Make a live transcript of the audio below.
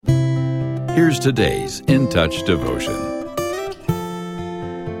Here's today's In Touch devotion.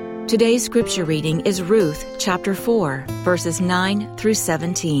 Today's scripture reading is Ruth chapter 4, verses 9 through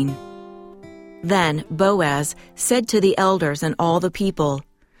 17. Then Boaz said to the elders and all the people,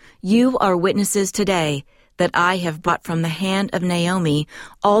 "You are witnesses today that I have bought from the hand of Naomi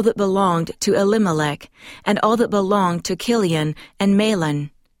all that belonged to Elimelech, and all that belonged to Chilion and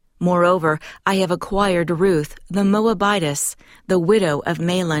Mahlon. Moreover, I have acquired Ruth the Moabitess, the widow of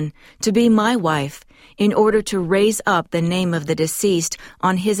Mahlon, to be my wife, in order to raise up the name of the deceased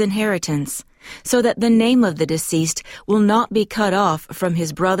on his inheritance, so that the name of the deceased will not be cut off from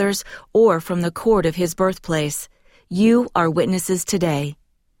his brothers or from the court of his birthplace. You are witnesses today."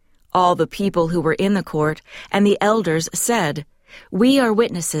 All the people who were in the court and the elders said, "We are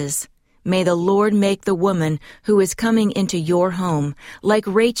witnesses. May the Lord make the woman who is coming into your home like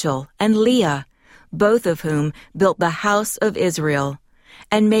Rachel and Leah, both of whom built the house of Israel.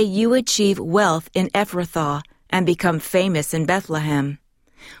 And may you achieve wealth in Ephrathah and become famous in Bethlehem.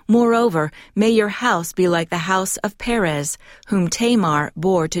 Moreover, may your house be like the house of Perez, whom Tamar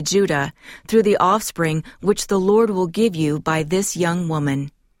bore to Judah, through the offspring which the Lord will give you by this young woman."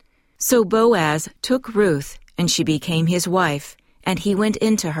 So Boaz took Ruth, and she became his wife, and he went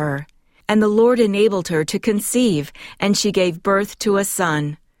into her. And the Lord enabled her to conceive, and she gave birth to a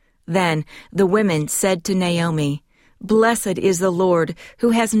son. Then the women said to Naomi, "Blessed is the Lord,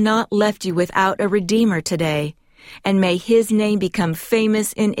 who has not left you without a redeemer today, and may his name become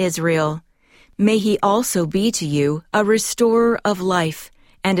famous in Israel. May he also be to you a restorer of life,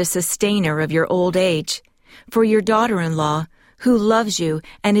 and a sustainer of your old age. For your daughter-in-law, who loves you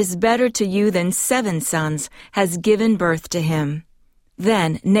and is better to you than 7 sons, has given birth to him."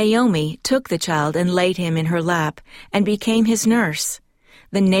 Then Naomi took the child and laid him in her lap, and became his nurse.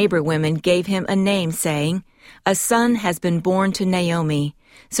 The neighbor women gave him a name, saying, "A son has been born to Naomi."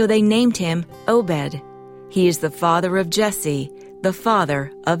 So they named him Obed. He is the father of Jesse, the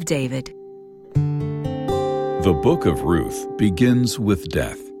father of David. The book of Ruth begins with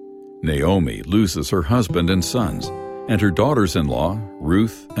death. Naomi loses her husband and sons, and her daughters-in-law,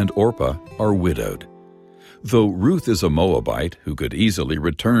 Ruth and Orpah, are widowed. Though Ruth is a Moabite who could easily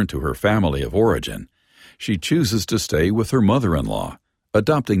return to her family of origin, she chooses to stay with her mother-in-law,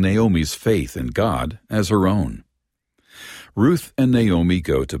 adopting Naomi's faith in God as her own. Ruth and Naomi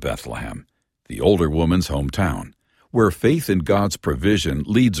go to Bethlehem, the older woman's hometown, where faith in God's provision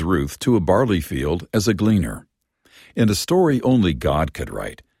leads Ruth to a barley field as a gleaner. In a story only God could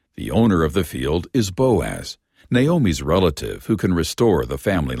write, the owner of the field is Boaz, Naomi's relative who can restore the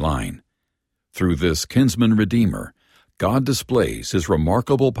family line. Through this kinsman redeemer, God displays his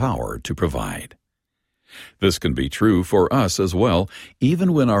remarkable power to provide. This can be true for us as well,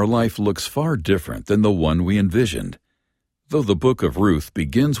 even when our life looks far different than the one we envisioned. Though the book of Ruth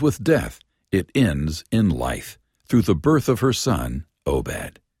begins with death, it ends in life, through the birth of her son,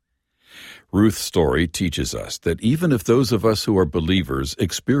 Obed. Ruth's story teaches us that even if those of us who are believers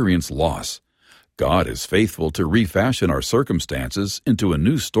experience loss, God is faithful to refashion our circumstances into a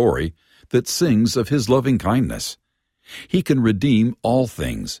new story that sings of his loving kindness. He can redeem all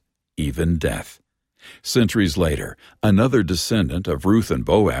things, even death. Centuries later, another descendant of Ruth and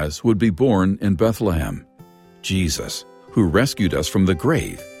Boaz would be born in Bethlehem, Jesus, who rescued us from the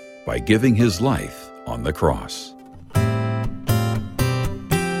grave by giving his life on the cross.